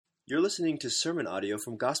You're listening to sermon audio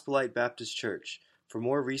from Gospel Light Baptist Church. For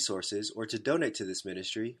more resources or to donate to this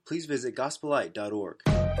ministry, please visit gospellight.org.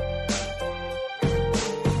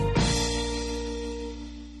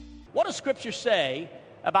 What does Scripture say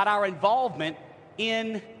about our involvement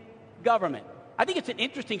in government? I think it's an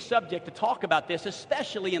interesting subject to talk about this,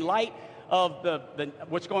 especially in light of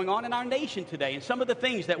what's going on in our nation today and some of the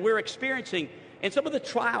things that we're experiencing and some of the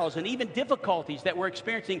trials and even difficulties that we're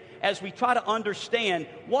experiencing as we try to understand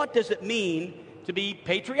what does it mean to be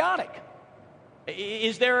patriotic.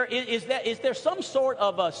 Is there some sort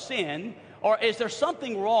of a sin, or is there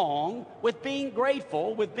something wrong with being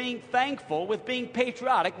grateful, with being thankful, with being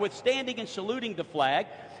patriotic, with standing and saluting the flag,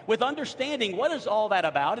 with understanding what is all that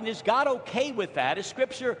about, and is God okay with that? Is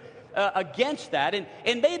Scripture against that?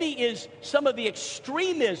 And maybe is some of the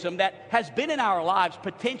extremism that has been in our lives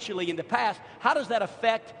potentially in the past, how does that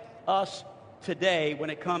affect us today when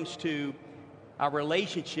it comes to our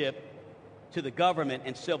relationship to the government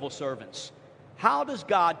and civil servants? How does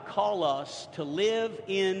God call us to live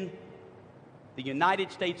in the United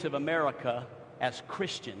States of America as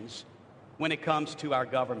Christians when it comes to our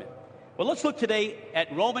government? Well, let's look today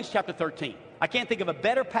at Romans chapter 13. I can't think of a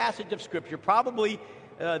better passage of Scripture, probably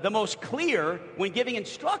the most clear when giving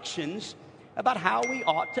instructions about how we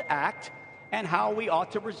ought to act and how we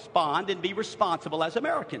ought to respond and be responsible as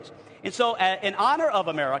Americans. And so in honor of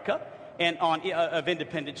America and of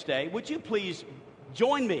Independence Day, would you please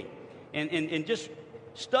join me in just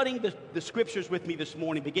studying the Scriptures with me this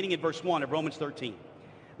morning, beginning in verse 1 of Romans 13.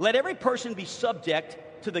 Let every person be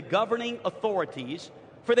subject to the governing authorities,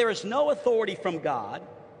 for there is no authority from God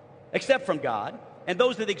except from God, and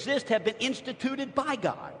those that exist have been instituted by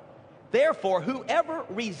God. Therefore, whoever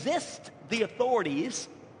resists the authorities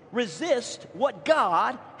resists what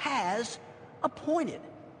God has appointed.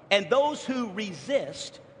 And those who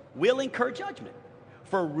resist will incur judgment.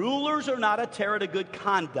 For rulers are not a terror to good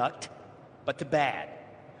conduct, but to bad.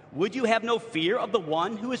 Would you have no fear of the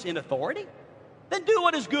one who is in authority? Then do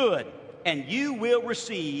what is good, and you will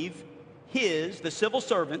receive the civil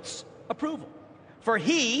servant's approval. For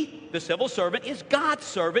he, the civil servant, is God's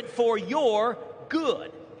servant for your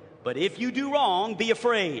good. But if you do wrong, be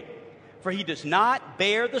afraid, for he does not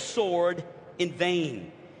bear the sword in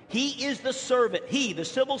vain. He is the servant. He, the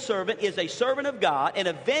civil servant, is a servant of God, an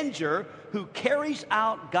avenger who carries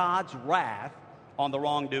out God's wrath on the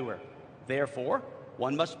wrongdoer. Therefore,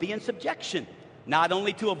 one must be in subjection, not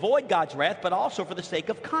only to avoid God's wrath, but also for the sake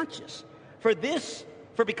of conscience. For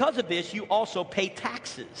because of this, you also pay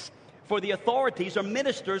taxes. For the authorities are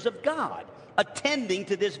ministers of God, attending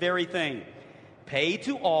to this very thing. Pay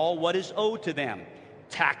to all what is owed to them.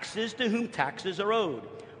 Taxes to whom taxes are owed.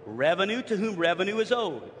 Revenue to whom revenue is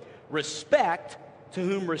owed. Respect to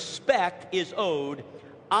whom respect is owed.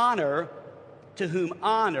 Honor to whom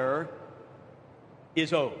honor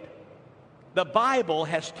is owed. The Bible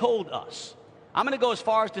has told us. I'm going to go as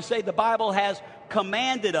far as to say the Bible has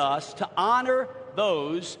commanded us to honor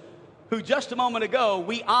those who just a moment ago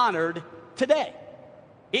we honored today.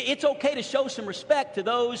 It's okay to show some respect to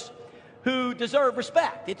those who deserve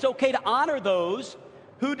respect. It's okay to honor those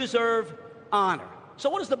who deserve honor. So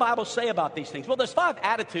what does the Bible say about these things? Well, there's 5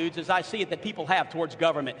 attitudes, as I see it, that people have towards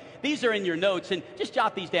government. These are in your notes, and just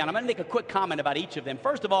jot these down. I'm going to make a quick comment about each of them.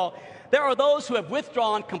 First of all, there are those who have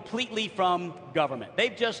withdrawn completely from government.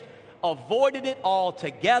 They've just avoided it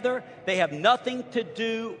altogether. They have nothing to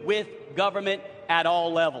do with government at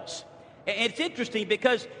all levels. It's interesting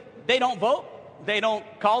because they don't vote. They don't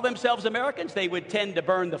call themselves Americans. They would tend to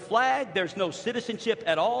burn the flag. There's no citizenship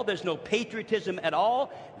at all. There's no patriotism at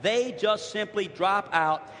all. They just simply drop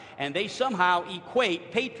out, and they somehow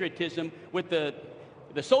equate patriotism with the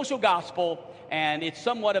social gospel, and it's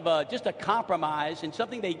somewhat of just a compromise and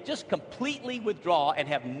something they just completely withdraw and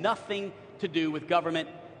have nothing to do with government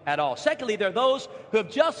at all. Secondly, there are those who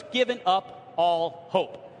have just given up all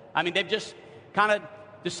hope. I mean, they've just kind of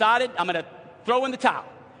decided, I'm going to throw in the towel.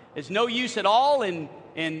 There's no use at all in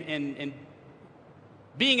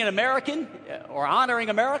being an American or honoring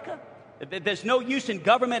America. There's no use in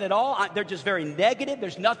government at all. They're just very negative.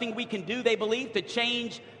 There's nothing we can do, they believe, to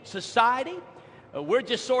change society. We're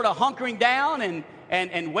just sort of hunkering down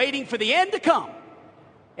and waiting for the end to come.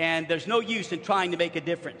 And there's no use in trying to make a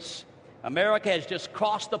difference. America has just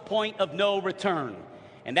crossed the point of no return.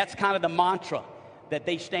 And that's kind of the mantra that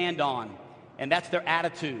they stand on. And that's their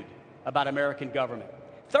attitude about American government.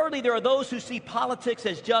 Thirdly, there are those who see politics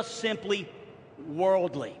as just simply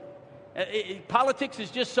worldly. Politics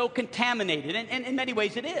is just so contaminated, and in many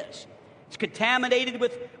ways it is. It's contaminated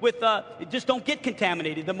just don't get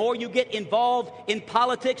contaminated. The more you get involved in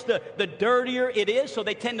politics, the dirtier it is. So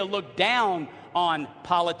they tend to look down on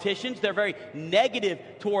politicians. They're very negative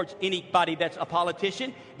towards anybody that's a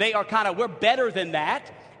politician. They are we're better than that.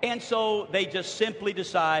 And so they just simply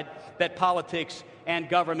decide that politics and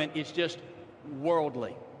government is just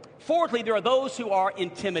worldly. Fourthly, there are those who are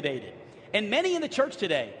intimidated. And many in the church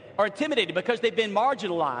today are intimidated because they've been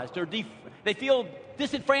marginalized or they feel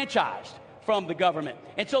disenfranchised from the government.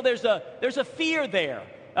 And so there's a fear there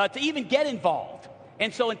to even get involved.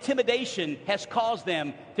 And so intimidation has caused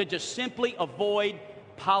them to just simply avoid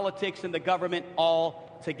politics and the government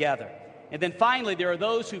altogether. And then finally, there are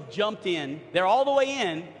those who've jumped in. They're all the way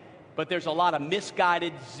in, but there's a lot of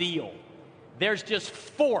misguided zeal. There's just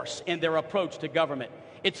force in their approach to government.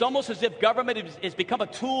 It's almost as if government has become a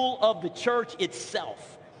tool of the church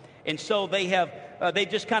itself. And so they've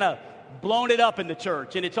just kind of blown it up in the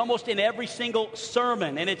church, and it's almost in every single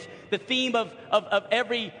sermon, and it's the theme of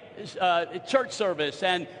every church service,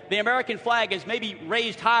 and the American flag is maybe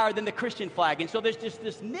raised higher than the Christian flag. And so there's just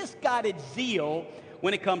this misguided zeal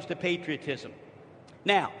when it comes to patriotism.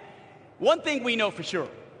 Now, one thing we know for sure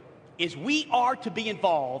is we are to be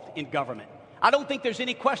involved in government. I don't think there's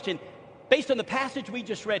any question, based on the passage we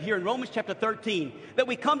just read here in Romans chapter 13, that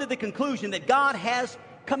we come to the conclusion that God has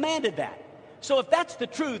commanded that. So if that's the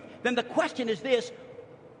truth, then the question is this: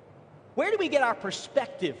 where do we get our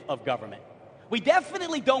perspective of government? We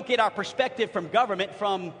definitely don't get our perspective from government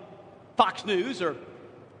from Fox News or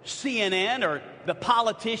CNN or the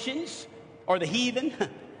politicians or the heathen.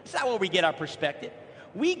 That's not where we get our perspective.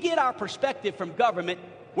 We get our perspective from government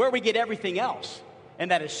where we get everything else,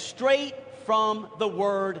 and that is straight from the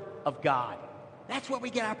Word of God. That's where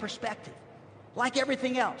we get our perspective, like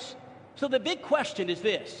everything else. So the big question is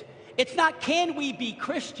this: it's not can we be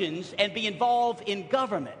Christians and be involved in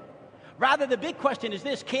government. Rather, the big question is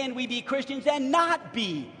this: can we be Christians and not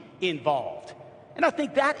be involved? And I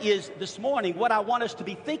think that is, this morning, what I want us to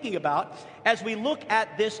be thinking about as we look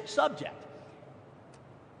at this subject.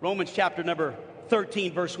 Romans chapter number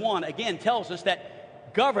 13, verse 1, again tells us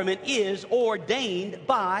that government is ordained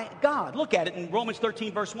by God. Look at it in Romans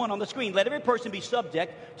 13, verse 1 on the screen. Let every person be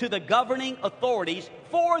subject to the governing authorities,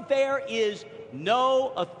 for there is no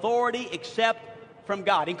authority except from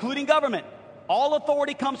God, including government. All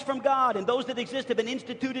authority comes from God, and those that exist have been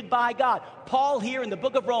instituted by God. Paul here in the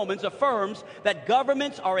book of Romans affirms that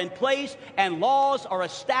governments are in place and laws are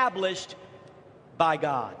established by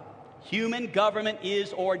God. Human government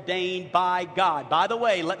is ordained by God. By the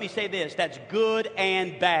way, let me say this: that's good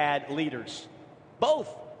and bad leaders. Both.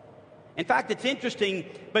 In fact, it's interesting,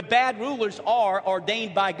 but bad rulers are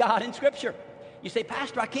ordained by God in Scripture. You say,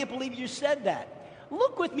 Pastor, I can't believe you said that.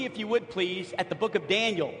 Look with me, if you would please, at the book of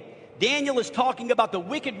Daniel. Daniel is talking about the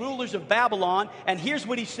wicked rulers of Babylon, and here's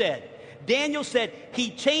what he said. Daniel said, he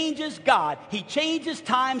changes God. He changes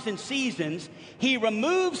times and seasons. He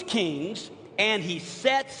removes kings, and he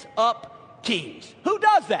sets up kings. Who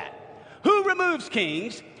does that? Who removes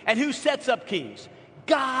kings, and who sets up kings?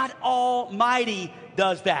 God Almighty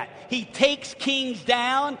does that. He takes kings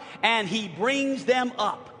down, and he brings them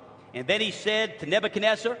up. And then he said to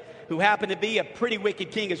Nebuchadnezzar, who happened to be a pretty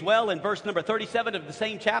wicked king as well, in verse number 37 of the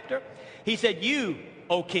same chapter, he said, you,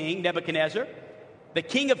 O king Nebuchadnezzar, the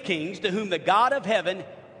King of kings, to whom the God of heaven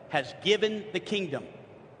has given the kingdom.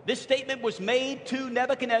 This statement was made to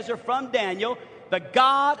Nebuchadnezzar from Daniel. The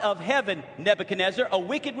God of heaven, Nebuchadnezzar, a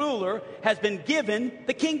wicked ruler, has been given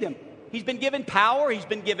the kingdom. He's been given power, he's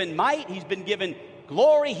been given might, he's been given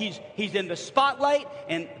glory, he's in the spotlight,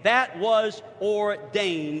 and that was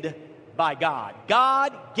ordained by God.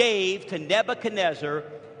 God gave to Nebuchadnezzar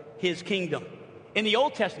his kingdom. In the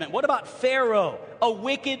Old Testament, what about Pharaoh, a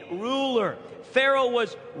wicked ruler? Pharaoh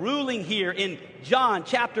was ruling here in Romans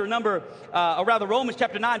chapter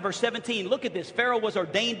 9, verse 17. Look at this. Pharaoh was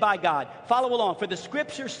ordained by God. Follow along. For the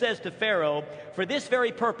scripture says to Pharaoh, for this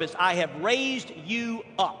very purpose I have raised you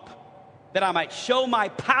up, that I might show my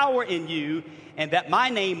power in you, and that my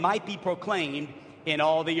name might be proclaimed in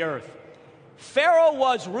all the earth. Pharaoh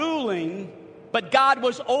was ruling, but God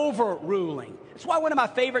was overruling. That's why one of my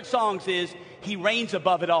favorite songs is, He reigns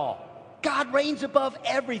above it all. God reigns above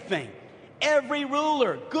everything. Every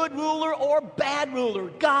ruler, good ruler or bad ruler,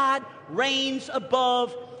 God reigns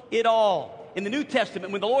above it all. In the New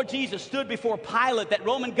Testament, when the Lord Jesus stood before Pilate, that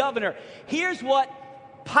Roman governor, here's what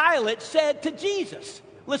Pilate said to Jesus.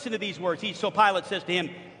 Listen to these words. So Pilate says to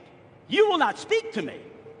him, you will not speak to me.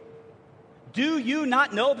 Do you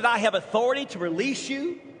not know that I have authority to release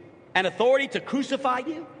you and authority to crucify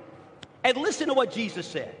you? And listen to what Jesus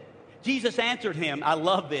said. Jesus answered him, I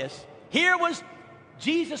love this. Here was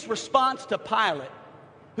Jesus' response to Pilate,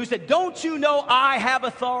 who said, "Don't you know I have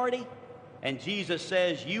authority?" And Jesus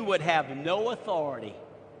says, "You would have no authority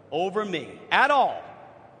over me at all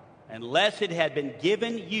unless it had been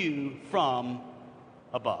given you from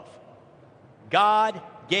above." God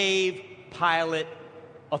gave Pilate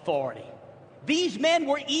authority. These men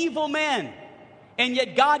were evil men, and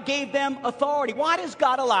yet God gave them authority. Why does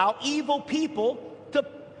God allow evil people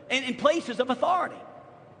in places of authority?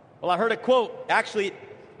 Well, I heard a quote. Actually,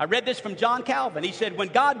 I read this from John Calvin. He said, when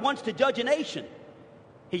God wants to judge a nation,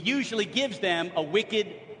 he usually gives them a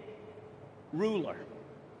wicked ruler.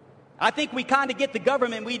 I think we kind of get the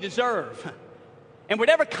government we deserve. And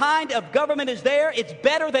whatever kind of government is there, it's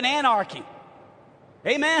better than anarchy.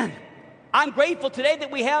 Amen. I'm grateful today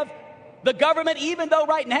that we have the government, even though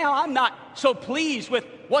right now I'm not so pleased with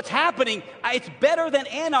what's happening. It's better than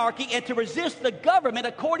anarchy, and to resist the government,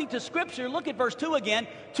 according to Scripture, look at verse 2 again,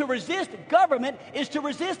 to resist government is to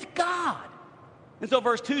resist God. And so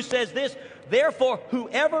verse 2 says this, "Therefore,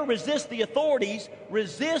 whoever resists the authorities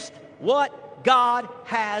resists what God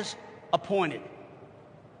has appointed."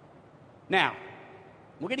 Now,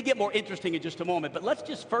 we're going to get more interesting in just a moment, but let's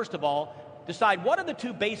just first of all decide what are the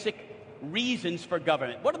two basic reasons for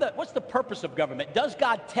government. What's the purpose of government? Does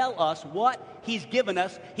God tell us what He's given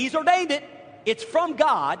us? He's ordained it. It's from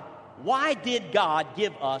God. Why did God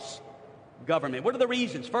give us government? What are the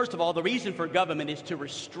reasons? First of all, the reason for government is to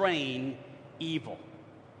restrain evil.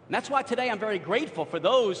 And that's why today I'm very grateful for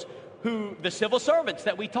those the civil servants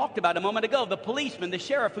that we talked about a moment ago, the policemen, the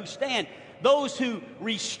sheriff who stand, those who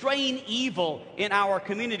restrain evil in our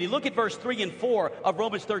community. Look at verse 3 and 4 of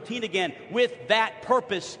Romans 13 again, with that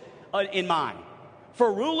purpose in mind.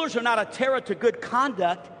 "For rulers are not a terror to good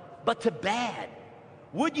conduct, but to bad.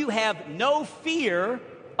 Would you have no fear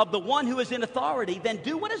of the one who is in authority, then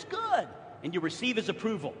do what is good, and you receive his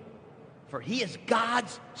approval. For he is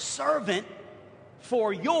God's servant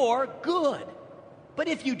for your good. But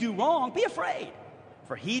if you do wrong, be afraid,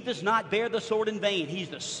 for he does not bear the sword in vain. He's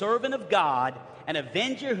the servant of God, an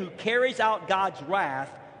avenger who carries out God's wrath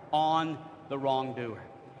on the wrongdoer."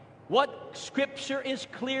 What Scripture is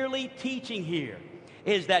clearly teaching here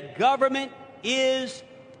is that government is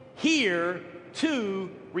here to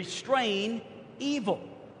restrain evil.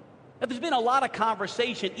 Now, there's been a lot of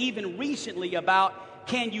conversation even recently about,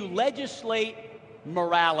 can you legislate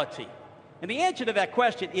morality? And the answer to that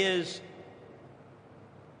question is,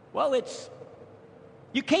 well,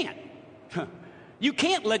 you can't. You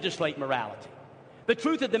can't legislate morality. The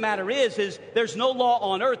truth of the matter is there's no law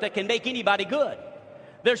on earth that can make anybody good.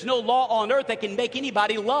 There's no law on earth that can make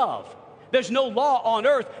anybody love. There's no law on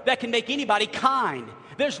earth that can make anybody kind.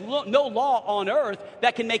 There's no law on earth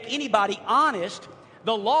that can make anybody honest.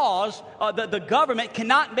 The laws, the government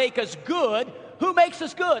cannot make us good. Who makes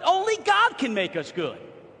us good? Only God can make us good.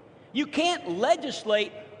 You can't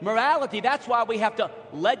legislate morality. That's why we have to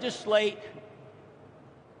legislate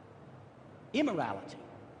immorality.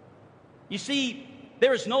 You see,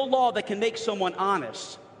 there is no law that can make someone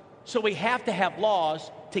honest. So we have to have laws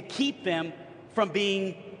to keep them from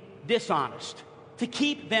being dishonest, to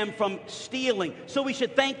keep them from stealing. So we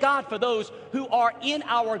should thank God for those who are in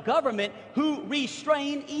our government who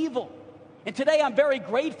restrain evil. And today I'm very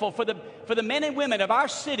grateful for the men and women of our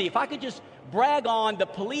city. If I could just brag on the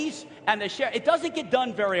police and the sheriff. It doesn't get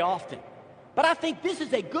done very often. But I think this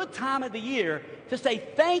is a good time of the year to say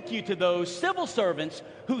thank you to those civil servants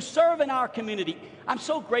who serve in our community. I'm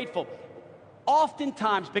so grateful.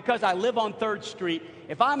 Oftentimes, because I live on 3rd Street,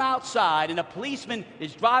 if I'm outside and a policeman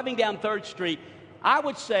is driving down 3rd Street, I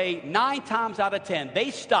would say 9 times out of 10,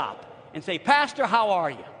 they stop and say, "Pastor, how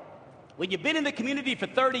are you?" When you've been in the community for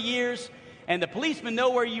 30 years and the policemen know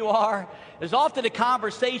where you are, there's often a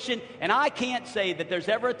conversation, and I can't say that there's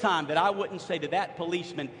ever a time that I wouldn't say to that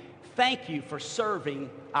policeman, "Thank you for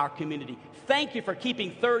serving our community. Thank you for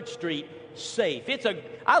keeping 3rd Street safe."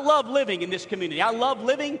 I love living in this community. I love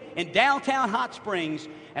living in downtown Hot Springs,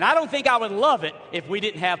 and I don't think I would love it if we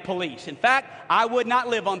didn't have police. In fact, I would not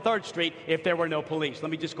live on 3rd Street if there were no police.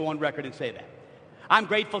 Let me just go on record and say that. I'm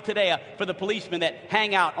grateful today for the policemen that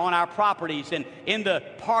hang out on our properties and in the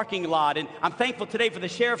parking lot, and I'm thankful today for the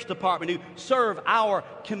sheriff's department who serve our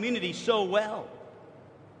community so well.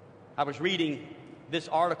 I was reading this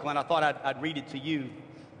article, and I thought I'd read it to you.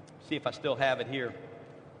 See if I still have it here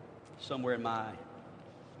somewhere in my...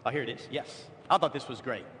 Oh, here it is. Yes. I thought this was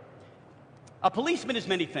great. A policeman is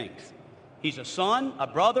many things. He's a son, a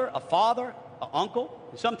brother, a father, an uncle,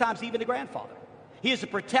 and sometimes even a grandfather. He is a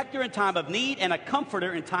protector in time of need and a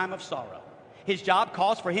comforter in time of sorrow. His job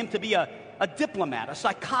calls for him to be a diplomat, a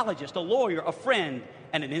psychologist, a lawyer, a friend,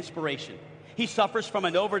 and an inspiration. He suffers from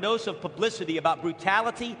an overdose of publicity about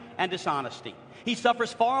brutality and dishonesty. He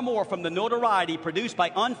suffers far more from the notoriety produced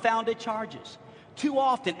by unfounded charges. Too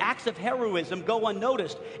often, acts of heroism go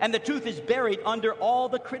unnoticed, and the truth is buried under all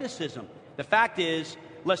the criticism. The fact is,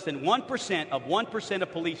 less than 1%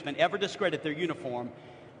 of policemen ever discredit their uniform.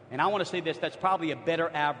 And I want to say this, that's probably a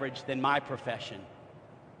better average than my profession,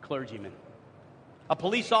 clergymen. A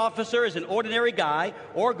police officer is an ordinary guy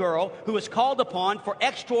or girl who is called upon for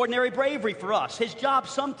extraordinary bravery for us. His job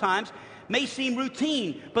sometimes may seem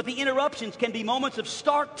routine, but the interruptions can be moments of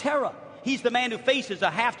stark terror. He's the man who faces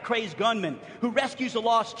a half-crazed gunman, who rescues a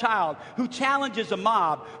lost child, who challenges a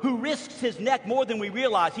mob, who risks his neck more than we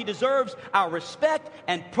realize. He deserves our respect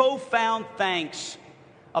and profound thanks.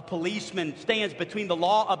 A policeman stands between the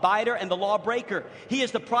law abider and the lawbreaker. He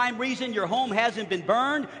is the prime reason your home hasn't been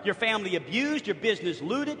burned, your family abused, your business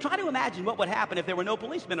looted. Try to imagine what would happen if there were no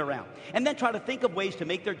policemen around. And then try to think of ways to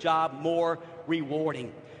make their job more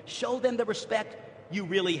rewarding. Show them the respect you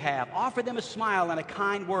really have. Offer them a smile and a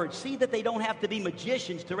kind word. See that they don't have to be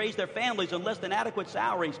magicians to raise their families on less than adequate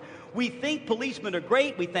salaries. We think policemen are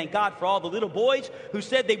great. We thank God for all the little boys who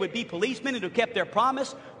said they would be policemen and who kept their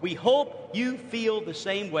promise. We hope you feel the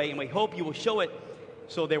same way, and we hope you will show it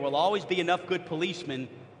so there will always be enough good policemen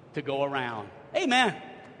to go around. Amen.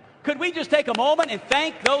 Could we just take a moment and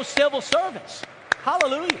thank those civil servants?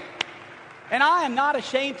 Hallelujah. And I am not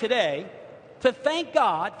ashamed today to thank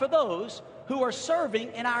God for those who are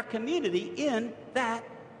serving in our community in that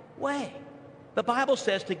way. The Bible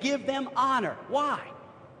says to give them honor. Why?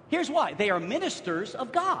 Here's why. They are ministers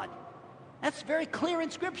of God. That's very clear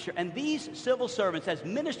in Scripture. And these civil servants, as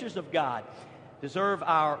ministers of God, deserve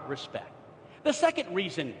our respect. The second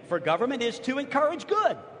reason for government is to encourage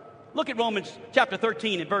good. Look at Romans chapter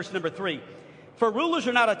 13 and verse number 3. For rulers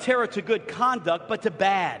are not a terror to good conduct, but to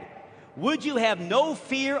bad. Would you have no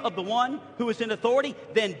fear of the one who is in authority?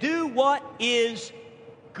 Then do what is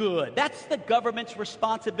good. That's the government's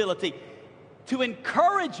responsibility, to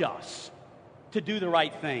encourage us to do the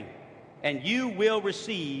right thing. And you will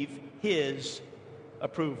receive his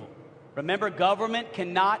approval. Remember, government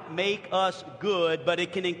cannot make us good, but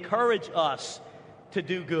it can encourage us to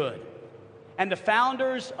do good. And the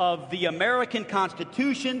founders of the American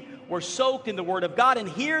Constitution were soaked in the Word of God. And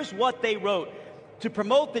here's what they wrote: to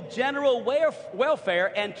promote the general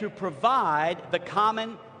welfare and to provide the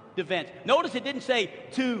common defense. Notice it didn't say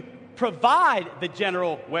to provide the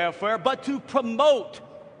general welfare, but to promote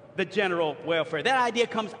the general welfare. That idea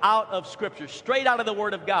comes out of Scripture, straight out of the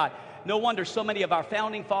Word of God. No wonder so many of our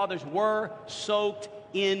founding fathers were soaked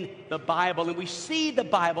in the Bible. And we see the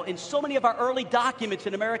Bible in so many of our early documents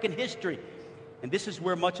in American history. And this is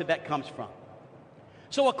where much of that comes from.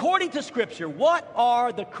 So according to Scripture, what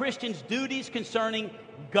are the Christian's duties concerning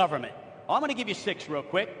government? Well, I'm going to give you 6 real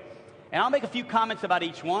quick, and I'll make a few comments about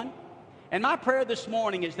each one. And my prayer this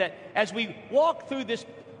morning is that as we walk through this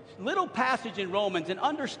little passage in Romans and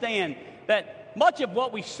understand that much of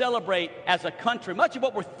what we celebrate as a country, much of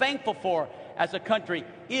what we're thankful for as a country,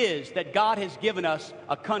 is that God has given us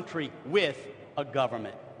a country with a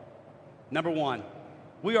government. Number 1,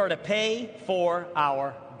 we are to pay for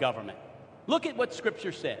our government. Look at what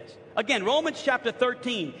Scripture says. Again, Romans chapter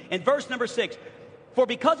 13 and verse number 6. For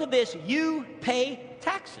because of this, you pay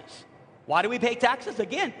taxes. Why do we pay taxes?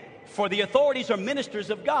 Again, for the authorities are ministers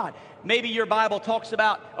of God. Maybe your Bible talks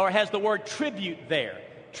about or has the word tribute there.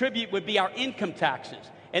 Tribute would be our income taxes.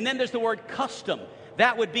 And then there's the word custom.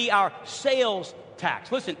 That would be our sales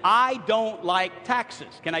tax. Listen, I don't like taxes.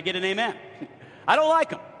 Can I get an amen? I don't like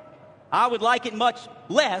them. I would like it much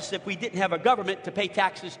less if we didn't have a government to pay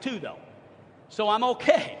taxes to, though. So I'm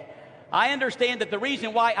okay. I understand that the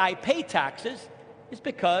reason why I pay taxes is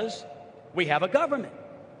because we have a government.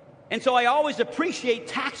 And so I always appreciate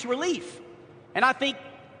tax relief. And I think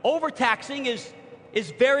overtaxing is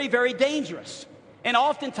very, very dangerous. And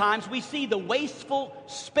oftentimes we see the wasteful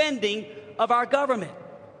spending of our government.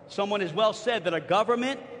 Someone has well said that a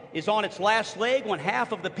government is on its last leg when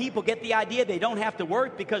half of the people get the idea they don't have to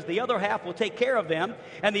work because the other half will take care of them,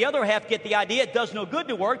 and the other half get the idea it does no good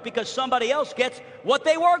to work because somebody else gets what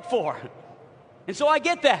they work for. And so I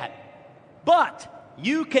get that. But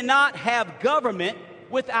you cannot have government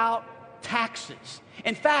without taxes.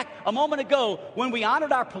 In fact, a moment ago, when we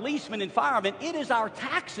honored our policemen and firemen, it is our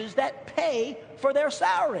taxes that pay for their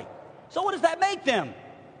salary. So what does that make them?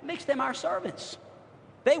 It makes them our servants.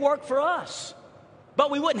 They work for us. But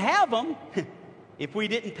we wouldn't have them if we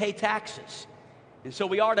didn't pay taxes. And so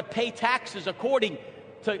we are to pay taxes according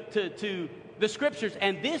to the Scriptures.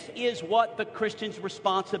 And this is what the Christian's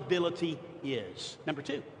responsibility is. Number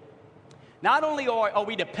 2, Not only are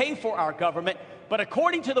we to pay for our government, but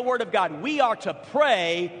according to the Word of God, we are to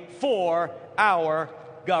pray for our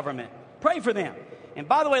government. Pray for them. And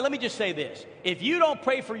by the way, let me just say this. If you don't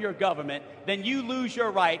pray for your government, then you lose your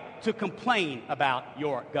right to complain about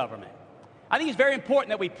your government. I think it's very important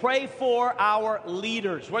that we pray for our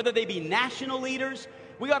leaders, whether they be national leaders.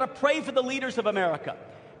 We ought to pray for the leaders of America.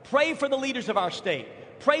 Pray for the leaders of our state.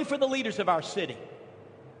 Pray for the leaders of our city.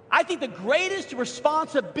 I think the greatest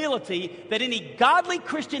responsibility that any godly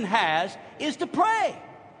Christian has is to pray.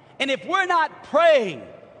 And if we're not praying,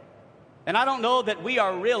 then I don't know that we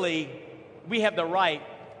have the right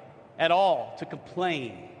at all to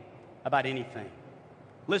complain about anything.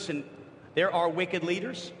 Listen, there are wicked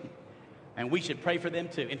leaders, and we should pray for them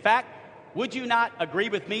too. In fact, would you not agree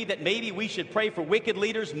with me that maybe we should pray for wicked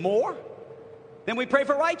leaders more than we pray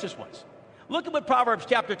for righteous ones? Look at what Proverbs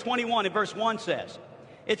chapter 21 and verse 1 says.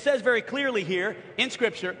 It says very clearly here in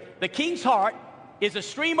Scripture, the king's heart is a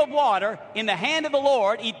stream of water in the hand of the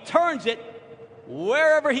Lord. He turns it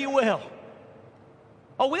wherever he will.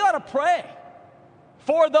 Oh, we ought to pray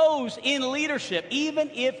for those in leadership,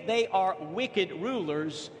 even if they are wicked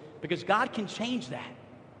rulers, because God can change that.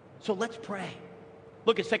 So let's pray.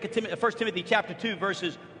 Look at 1 Timothy chapter 2,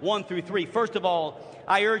 verses 1 through 3. First of all,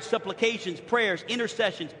 I urge supplications, prayers,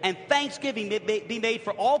 intercessions, and thanksgiving be made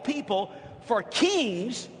for all people, for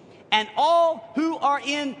kings and all who are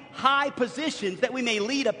in high positions, that we may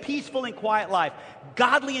lead a peaceful and quiet life,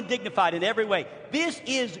 godly and dignified in every way. This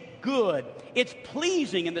is good. It's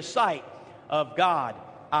pleasing in the sight of God,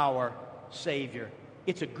 our Savior.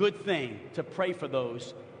 It's a good thing to pray for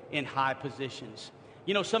those in high positions.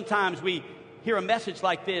 You know, sometimes we hear a message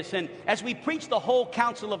like this, and as we preach the whole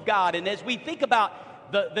counsel of God, and as we think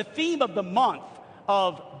about the theme of the month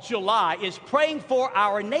of July is praying for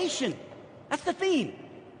our nation. That's the theme.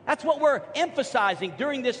 That's what we're emphasizing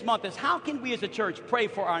during this month, is how can we as a church pray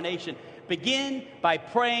for our nation? Begin by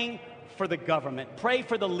praying for the government. Pray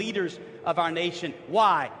for the leaders of our nation.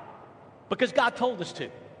 Why? Because God told us to.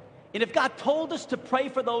 And if God told us to pray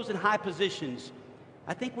for those in high positions,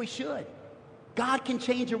 I think we should. God can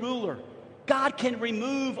change a ruler. God can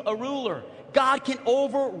remove a ruler. God can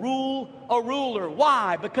overrule a ruler.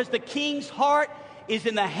 Why? Because the king's heart is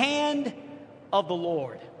in the hand of the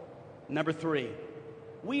Lord. Number 3,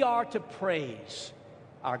 we are to praise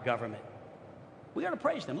our government. We are to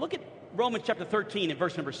praise them. Look at Romans chapter 13 and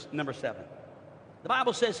verse number 7. The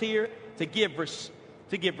Bible says here to give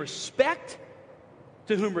respect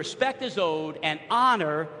to whom respect is owed, and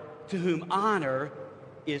honor to whom honor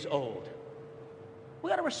is owed.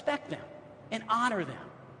 We ought to respect them and honor them.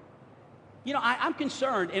 You know, I'm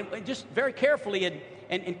concerned, and just very carefully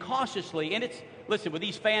and cautiously, and listen, with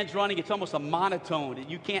these fans running, it's almost a monotone.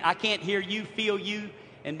 I can't hear you, feel you,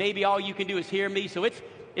 and maybe all you can do is hear me. So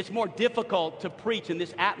it's more difficult to preach in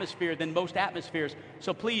this atmosphere than most atmospheres.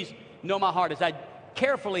 So please know my heart as I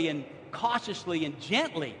carefully and cautiously and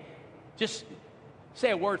gently just say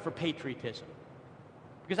a word for patriotism.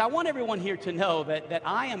 Because I want everyone here to know that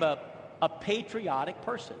I am a patriotic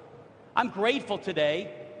person. I'm grateful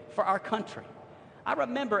today for our country. I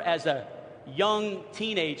remember as a young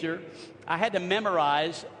teenager, I had to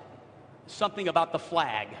memorize something about the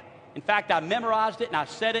flag. In fact, I memorized it and I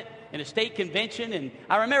said it in a state convention, and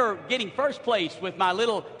I remember getting first place with my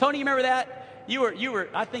little, Tony, you remember that? You were.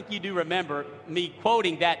 I think you do remember me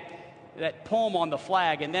quoting that poem on the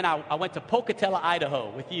flag, and then I went to Pocatello,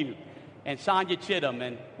 Idaho with you and Sonia Chittum,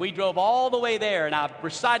 and we drove all the way there, and I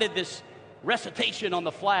recited this recitation on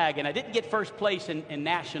the flag, and I didn't get first place in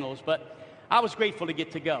nationals, but I was grateful to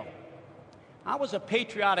get to go. I was a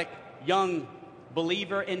patriotic young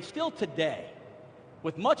believer, and still today,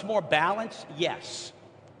 with much more balance, yes.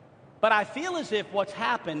 But I feel as if what's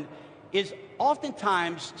happened is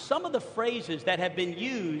oftentimes some of the phrases that have been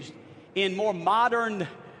used in more modern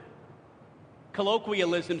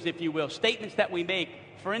colloquialisms, if you will, statements that we make.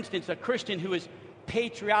 For instance, a Christian who is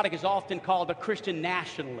patriotic is often called a Christian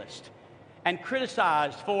nationalist and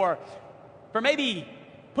criticized for maybe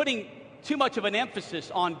putting too much of an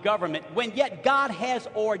emphasis on government, when yet God has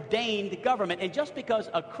ordained government. And just because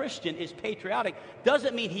a Christian is patriotic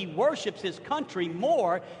doesn't mean he worships his country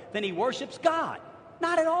more than he worships God.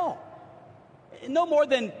 Not at all. No more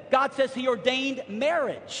than God says he ordained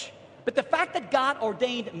marriage. But the fact that God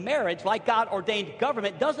ordained marriage, like God ordained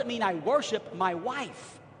government, doesn't mean I worship my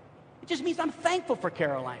wife. It just means I'm thankful for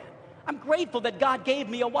Caroline. I'm grateful that God gave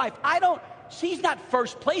me a wife. She's not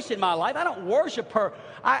first place in my life. I don't worship her.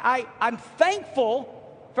 I'm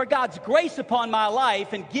thankful for God's grace upon my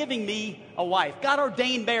life and giving me a wife. God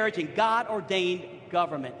ordained marriage and God ordained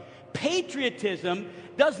government. Patriotism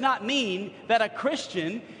does not mean that a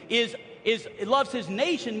Christian is loves his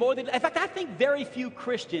nation more than... In fact, I think very few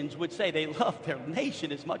Christians would say they love their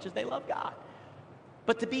nation as much as they love God.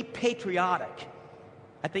 But to be patriotic,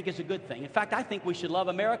 I think, is a good thing. In fact, I think we should love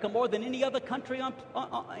America more than any other country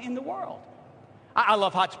in the world. I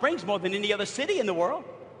love Hot Springs more than any other city in the world.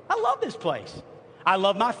 I love this place. I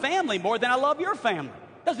love my family more than I love your family.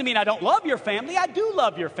 Doesn't mean I don't love your family. I do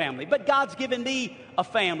love your family. But God's given me a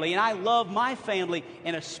family, and I love my family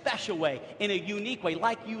in a special way, in a unique way,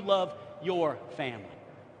 like you love your family.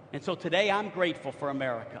 And so today I'm grateful for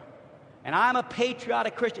America. And I'm a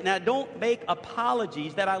patriotic Christian, and I don't make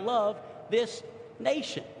apologies that I love this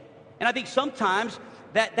nation. And I think sometimes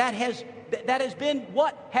that has been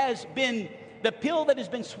what has been the pill that has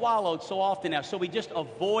been swallowed so often now, so we just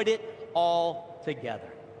avoid it altogether.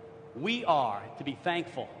 We are to be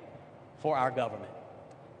thankful for our government.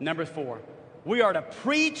 Number 4, we are to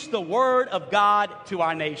preach the Word of God to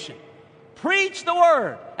our nation. Preach the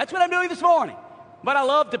Word. That's what I'm doing this morning. But I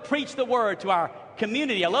love to preach the Word to our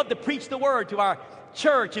community. I love to preach the Word to our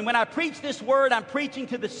church. And when I preach this Word, I'm preaching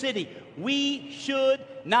to the city. We should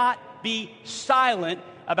not be silent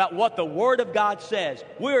about what the Word of God says.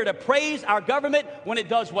 We're to praise our government when it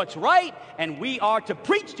does what's right, and we are to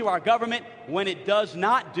preach to our government when it does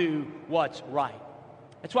not do what's right.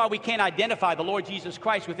 That's why we can't identify the Lord Jesus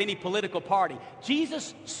Christ with any political party.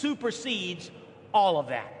 Jesus supersedes all of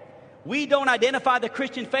that. We don't identify the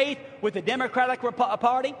Christian faith with the Democratic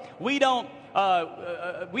Party. We don't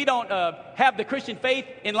have the Christian faith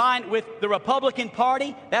in line with the Republican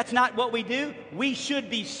Party. That's not what we do. We should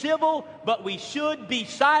be civil, but we should be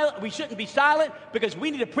silent. We shouldn't be silent because we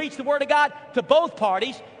need to preach the Word of God to both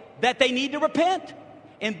parties that they need to repent.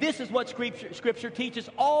 And this is what Scripture teaches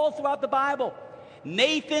all throughout the Bible.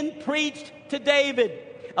 Nathan preached to David.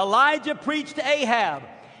 Elijah preached to Ahab.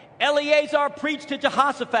 Eleazar preached to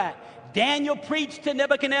Jehoshaphat. Daniel preached to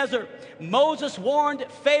Nebuchadnezzar. Moses warned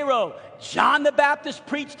Pharaoh. John the Baptist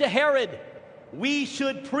preached to Herod. We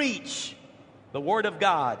should preach the Word of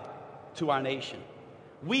God to our nation.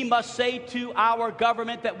 We must say to our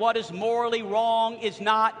government that what is morally wrong is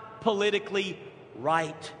not politically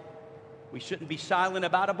right. We shouldn't be silent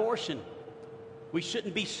about abortion. We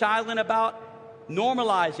shouldn't be silent about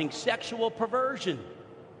normalizing sexual perversion.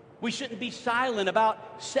 We shouldn't be silent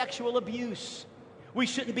about sexual abuse. We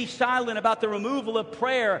shouldn't be silent about the removal of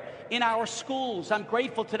prayer in our schools. I'm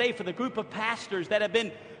grateful today for the group of pastors that have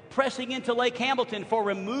been pressing into Lake Hamilton for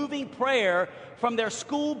removing prayer from their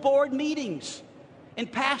school board meetings. And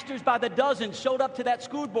pastors by the dozen showed up to that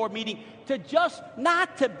school board meeting to just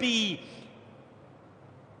not to be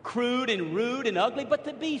crude and rude and ugly, but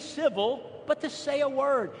to be civil, but to say a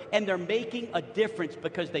word. And they're making a difference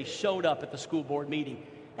because they showed up at the school board meeting.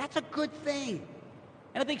 That's a good thing.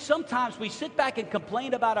 And I think sometimes we sit back and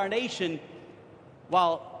complain about our nation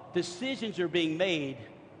while decisions are being made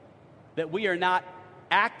that we are not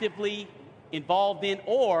actively involved in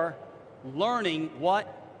or learning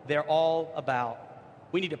what they're all about.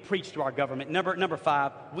 We need to preach to our government. Number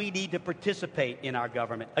 5, we need to participate in our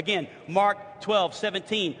government. Again, Mark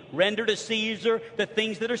 12:17, render to Caesar the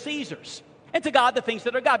things that are Caesar's, and to God the things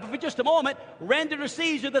that are God. But for just a moment, render to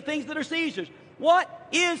Caesar the things that are Caesar's. What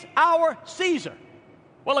is our Caesar?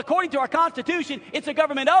 Well, according to our Constitution, it's a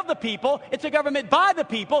government of the people, it's a government by the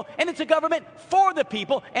people, and it's a government for the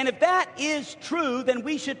people. And if that is true, then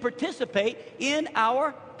we should participate in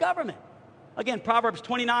our government. Again, Proverbs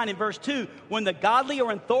 29 and verse 2, when the godly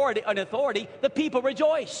are in authority, the people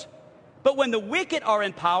rejoice. But when the wicked are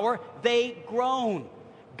in power, they groan.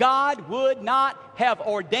 God would not have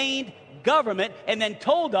ordained government and then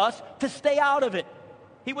told us to stay out of it.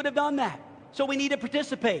 He would have done that. So we need to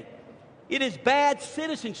participate. It is bad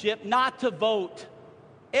citizenship not to vote.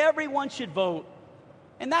 Everyone should vote.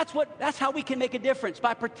 And that's how we can make a difference,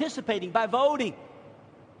 by participating, by voting.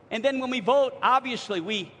 And then when we vote, obviously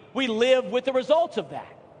we live with the results of that.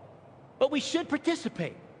 But we should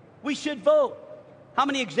participate. We should vote. How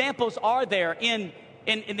many examples are there in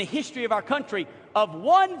the history of our country of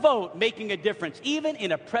one vote making a difference? Even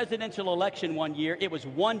in a presidential election one year, it was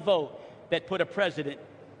one vote that put a president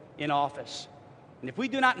in office. And if we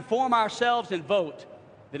do not inform ourselves and vote,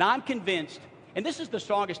 then I'm convinced, and this is the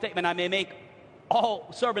strongest statement I may make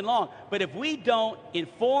all sermon long, but if we don't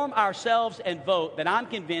inform ourselves and vote, then I'm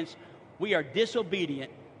convinced we are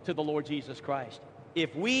disobedient to the Lord Jesus Christ.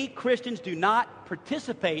 If we Christians do not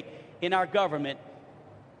participate in our government,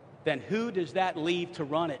 then who does that leave to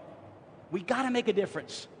run it? We got to make a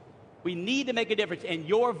difference. We need to make a difference, and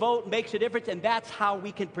your vote makes a difference, and that's how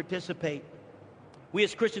we can participate. We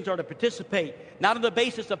as Christians are to participate, not on the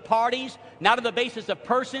basis of parties, not on the basis of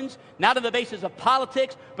persons, not on the basis of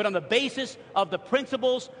politics, but on the basis of the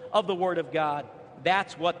principles of the Word of God.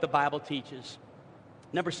 That's what the Bible teaches.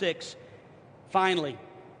 Number 6, finally,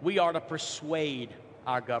 we are to persuade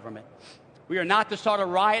our government. We are not to start a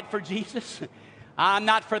riot for Jesus. I'm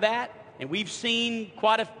not for that. And we've seen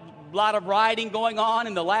quite a lot of rioting going on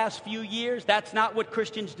in the last few years. That's not what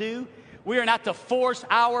Christians do. We are not to force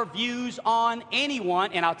our views on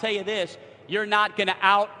anyone. And I'll tell you this, you're not going to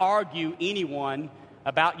out-argue anyone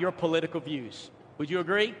about your political views. Would you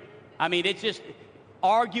agree? I mean, it's just,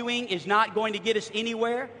 arguing is not going to get us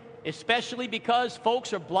anywhere, especially because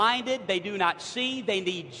folks are blinded. They do not see. They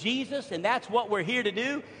need Jesus. And that's what we're here to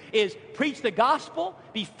do, is preach the gospel,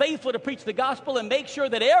 be faithful to preach the gospel, and make sure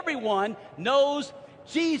that everyone knows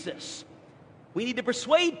Jesus. We need to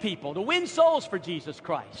persuade people to win souls for Jesus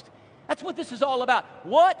Christ. That's what this is all about.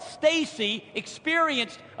 What Stacy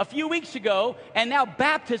experienced a few weeks ago, and now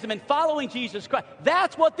baptism and following Jesus Christ,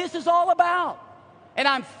 that's what this is all about. And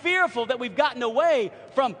I'm fearful that we've gotten away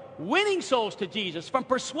from winning souls to Jesus, from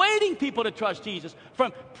persuading people to trust Jesus,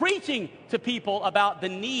 from preaching to people about the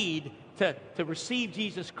need to receive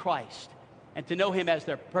Jesus Christ and to know Him as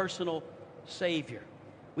their personal Savior.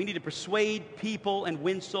 We need to persuade people and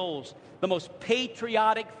win souls. The most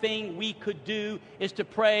patriotic thing we could do is to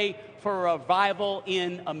pray for a revival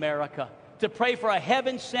in America, to pray for a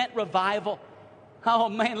heaven-sent revival. Oh,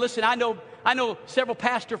 man, listen, I know several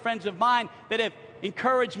pastor friends of mine that have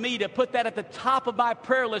encouraged me to put that at the top of my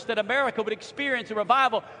prayer list, that America would experience a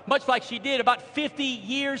revival much like she did about 50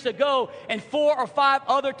 years ago. And 4 or 5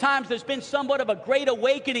 other times there's been somewhat of a great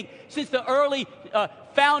awakening since the early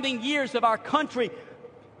founding years of our country.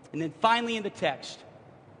 And then finally in the text,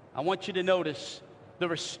 I want you to notice the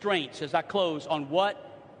restraints as I close on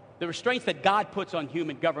the restraints that God puts on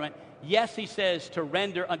human government. Yes, He says to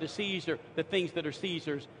render unto Caesar the things that are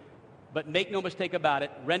Caesar's, but make no mistake about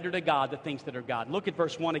it, render to God the things that are God. Look at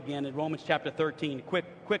verse 1 again in Romans chapter 13.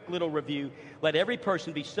 Quick little review. Let every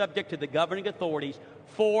person be subject to the governing authorities,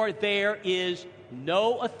 for there is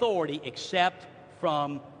no authority except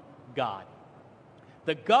from God.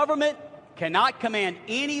 The government cannot command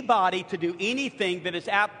anybody to do anything that is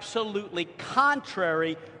absolutely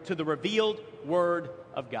contrary to the revealed Word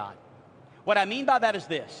of God. What I mean by that is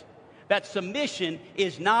this, that submission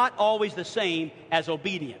is not always the same as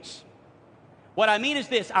obedience. What I mean is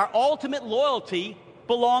this, our ultimate loyalty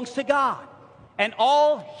belongs to God. And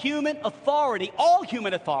all human authority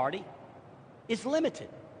is limited.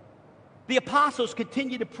 The apostles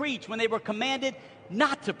continued to preach when they were commanded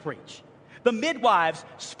not to preach. The midwives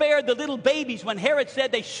spared the little babies when Herod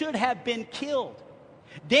said they should have been killed.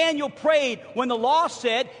 Daniel prayed when the law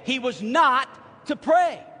said he was not to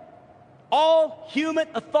pray. All human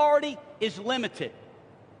authority is limited.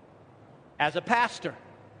 As a pastor,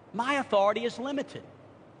 my authority is limited.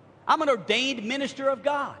 I'm an ordained minister of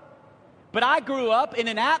God. But I grew up in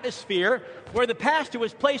an atmosphere where the pastor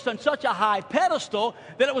was placed on such a high pedestal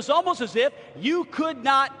that it was almost as if you could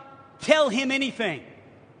not tell him anything.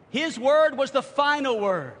 His word was the final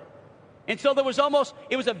word. And so it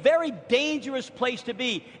was a very dangerous place to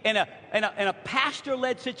be in a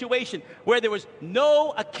pastor-led situation where there was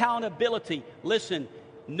no accountability. Listen,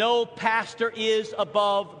 no pastor is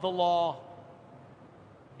above the law.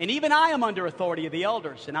 And even I am under authority of the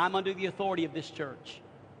elders, and I'm under the authority of this church.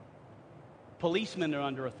 Policemen are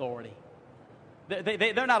under authority.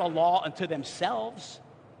 They're not a law unto themselves.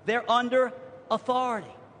 They're under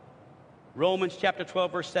authority. Romans chapter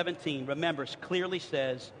 12, verse 17, remember, clearly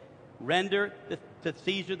says, render to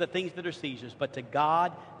Caesar the things that are Caesar's, but to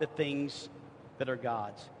God the things that are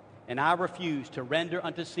God's. And I refuse to render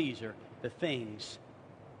unto Caesar the things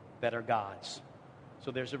that are God's.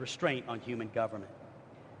 So there's a restraint on human government.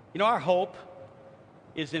 You know, our hope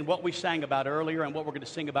is in what we sang about earlier and what we're going to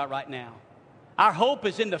sing about right now. Our hope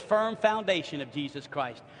is in the firm foundation of Jesus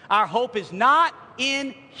Christ. Our hope is not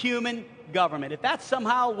in human government. If that's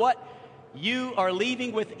somehow what you are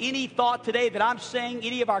leaving with any thought today that I'm saying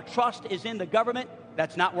any of our trust is in the government,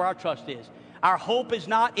 that's not where our trust is. Our hope is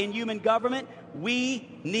not in human government. We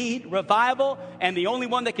need revival, and the only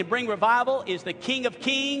one that can bring revival is the King of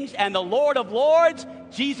Kings and the Lord of Lords,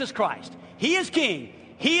 Jesus Christ. He is King,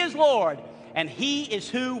 He is Lord, and He is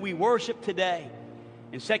who we worship today.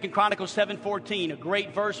 In 2 Chronicles 7:14, a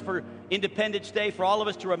great verse for Independence Day for all of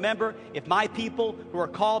us to remember, if my people who are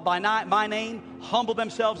called by my name humble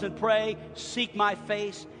themselves and pray, seek my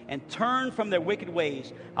face, and turn from their wicked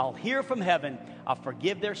ways, I'll hear from heaven, I'll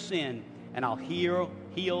forgive their sin, and I'll heal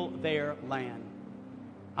their land.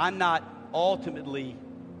 It's not ultimately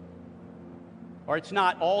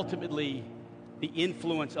the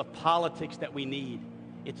influence of politics that we need.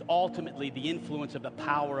 It's ultimately the influence of the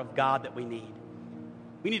power of God that we need.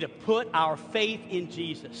 We need to put our faith in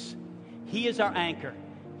Jesus. He is our anchor.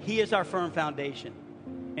 He is our firm foundation.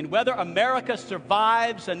 And whether America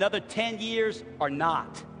survives another 10 years or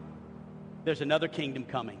not, there's another kingdom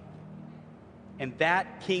coming. And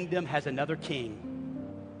that kingdom has another king,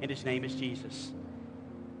 and his name is Jesus.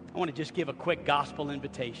 I want to just give a quick gospel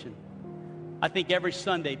invitation. I think every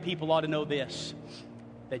Sunday people ought to know this,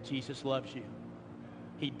 that Jesus loves you.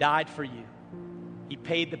 He died for you. He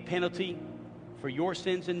paid the penalty for your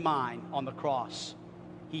sins and mine on the cross.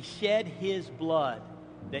 He shed his blood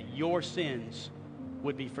that your sins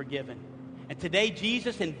would be forgiven. And today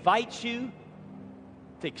Jesus invites you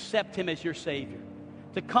to accept him as your Savior,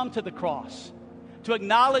 to come to the cross, to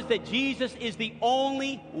acknowledge that Jesus is the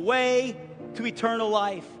only way to eternal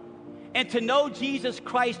life. And to know Jesus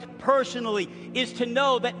Christ personally is to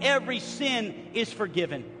know that every sin is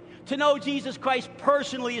forgiven. To know Jesus Christ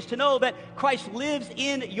personally is to know that Christ lives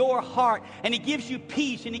in your heart, and he gives you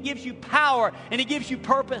peace, and he gives you power, and he gives you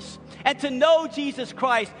purpose. And to know Jesus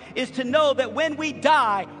Christ is to know that when we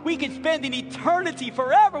die, we can spend an eternity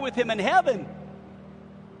forever with him in heaven.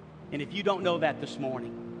 And if you don't know that this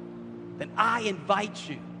morning, then I invite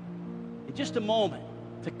you in just a moment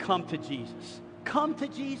to come to Jesus. Come to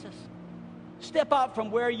Jesus. Step out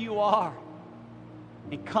from where you are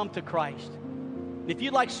and come to Christ. And if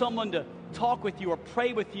you'd like someone to talk with you or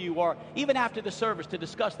pray with you, or even after the service to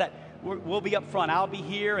discuss that, we'll be up front. I'll be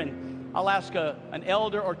here, and I'll ask an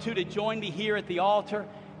elder or two to join me here at the altar.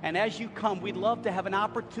 And as you come, we'd love to have an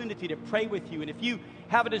opportunity to pray with you. And if you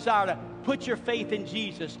have a desire to put your faith in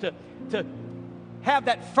Jesus, to have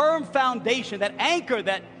that firm foundation, that anchor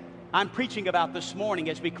that I'm preaching about this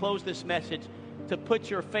morning as we close this message, to put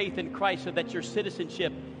your faith in Christ so that your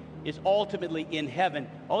citizenship is ultimately in heaven.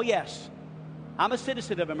 Oh yes, I'm a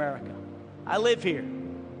citizen of America. I live here.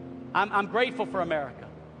 I'm grateful for America.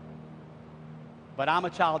 But I'm a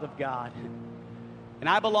child of God. And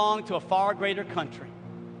I belong to a far greater country.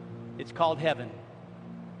 It's called heaven.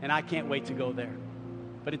 And I can't wait to go there.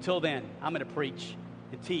 But until then, I'm going to preach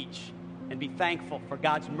and teach and be thankful for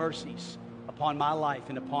God's mercies upon my life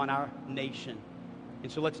and upon our nation.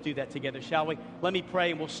 And so let's do that together, shall we? Let me pray,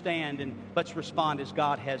 and we'll stand, and let's respond as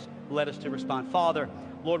God has led us to respond. Father,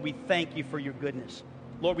 Lord, we thank you for your goodness.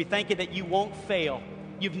 Lord, we thank you that you won't fail.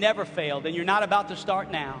 You've never failed, and you're not about to start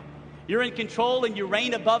now. You're in control, and you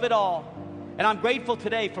reign above it all. And I'm grateful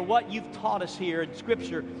today for what you've taught us here in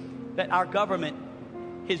Scripture, that our government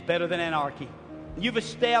is better than anarchy. You've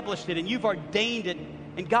established it, and you've ordained it.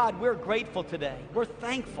 And God, we're grateful today. We're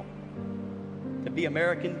thankful to be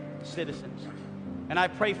American citizens. And I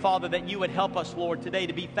pray, Father, that you would help us, Lord, today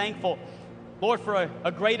to be thankful, Lord, for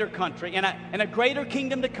a greater country and a greater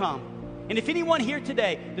kingdom to come. And if anyone here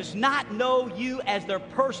today does not know you as their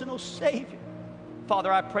personal Savior, Father,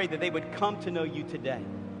 I pray that they would come to know you today,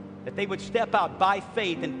 that they would step out by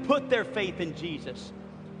faith and put their faith in Jesus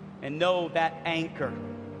and know that anchor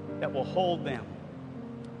that will hold them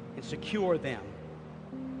and secure them.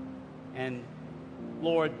 And,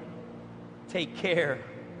 Lord, take care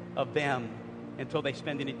of them until they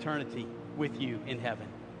spend an eternity with you in heaven.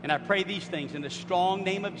 And I pray these things in the strong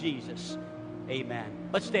name of Jesus. Amen.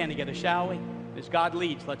 Let's stand together, shall we? As God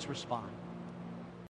leads, let's respond.